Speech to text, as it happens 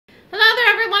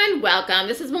and welcome.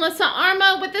 This is Melissa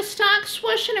Armo with the Stock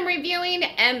Swoosh, and I'm reviewing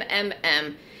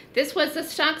MMM. This was the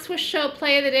Stock Swoosh show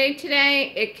play of the day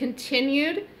today. It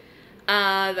continued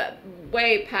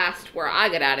way past where I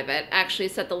got out of it. Actually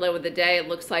set the low of the day. It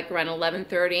looks like around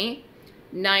 11:30,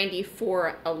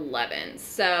 94.11.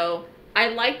 So I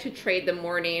like to trade the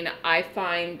morning. I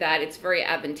find that it's very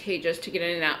advantageous to get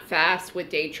in and out fast with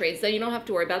day trades. Then you don't have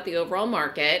to worry about the overall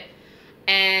market.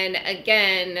 And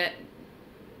again,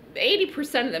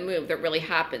 80% of the move that really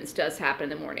happens does happen in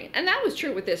the morning. And that was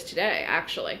true with this today,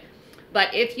 actually.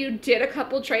 But if you did a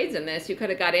couple trades in this, you could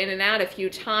have got in and out a few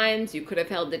times. You could have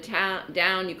held it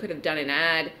down. You could have done an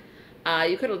ad.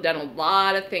 You could have done a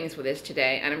lot of things with this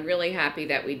today. And I'm really happy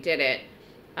that we did it.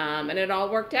 And it all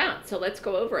worked out. So let's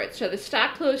go over it. So the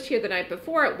stock closed here the night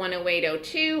before at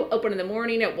 108.02, opened in the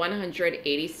morning at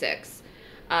 100.86.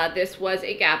 This was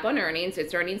a gap on earnings.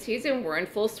 It's earnings season. We're in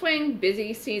full swing.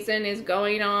 Busy season is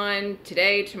going on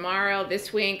today, tomorrow,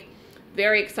 this week.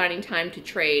 Very exciting time to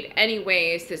trade.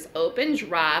 Anyways, this open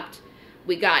dropped.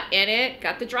 We got in it,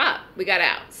 got the drop. We got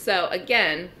out. So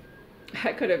again,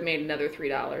 I could have made another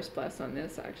 $3 plus on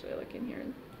this, actually, looking here.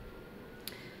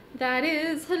 That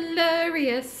is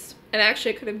hilarious. And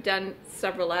actually, I could have done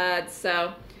several ads.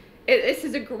 So this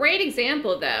is a great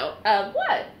example, though, of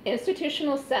what?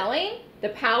 Institutional selling. The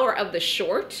power of the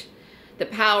short, the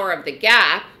power of the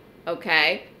gap,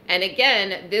 okay? And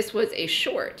again, this was a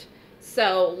short.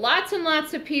 So lots and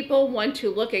lots of people want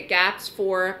to look at gaps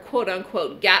for quote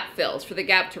unquote gap fills, for the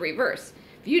gap to reverse.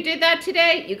 If you did that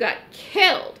today, you got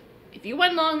killed. If you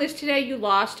went long this today, you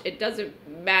lost. It doesn't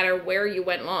matter where you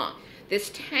went long. This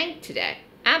tanked today,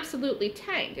 absolutely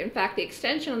tanked. In fact, the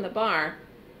extension on the bar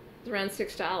is around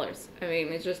 $6. I mean,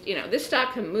 it's just, you know, this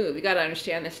stock can move. You got to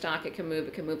understand this stock, it can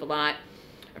move a lot.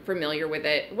 I'm familiar with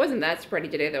it. It wasn't that spready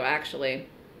today, though, actually.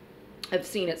 I've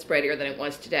seen it spreadier than it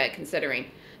was today, considering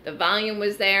the volume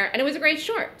was there, and it was a great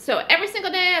short. So every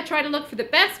single day, I try to look for the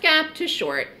best gap to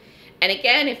short. And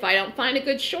again, if I don't find a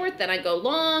good short, then I go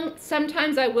long.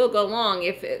 Sometimes I will go long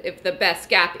if the best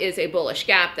gap is a bullish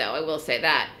gap, though. I will say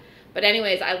that. But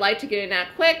anyways, I like to get in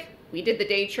that quick. We did the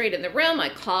day trade in the room. I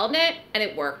called it, and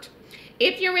it worked.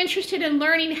 If you're interested in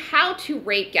learning how to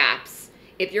rate gaps,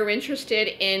 if you're interested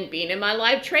in being in my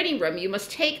live trading room, you must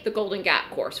take the Golden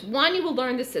Gap course. One, you will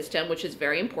learn the system, which is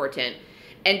very important.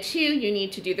 And two, you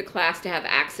need to do the class to have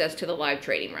access to the live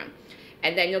trading room.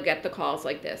 And then you'll get the calls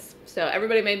like this. So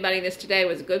everybody made money this today. It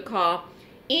was a good call.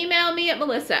 Email me at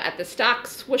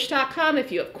melissa@thestockswoosh.com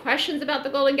if you have questions about the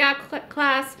Golden Gap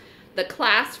class. The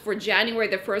class for January,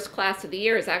 the first class of the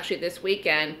year, is actually this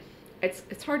weekend.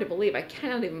 It's hard to believe. I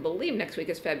cannot even believe next week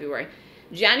is February.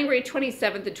 January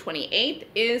 27th and 28th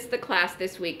is the class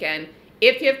this weekend.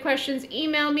 If you have questions,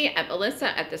 email me at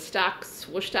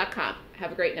melissa@thestockswoosh.com.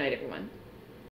 Have a great night, everyone.